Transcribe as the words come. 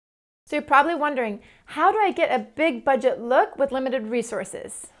So you're probably wondering, how do I get a big budget look with limited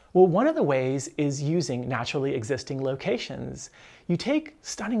resources? Well, one of the ways is using naturally existing locations. You take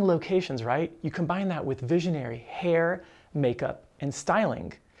stunning locations, right? You combine that with visionary hair, makeup, and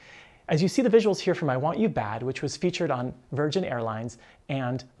styling. As you see the visuals here from I Want You Bad, which was featured on Virgin Airlines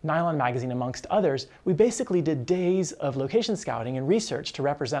and Nylon Magazine, amongst others, we basically did days of location scouting and research to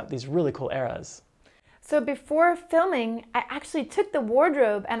represent these really cool eras. So before filming, I actually took the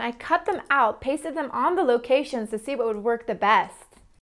wardrobe and I cut them out, pasted them on the locations to see what would work the best.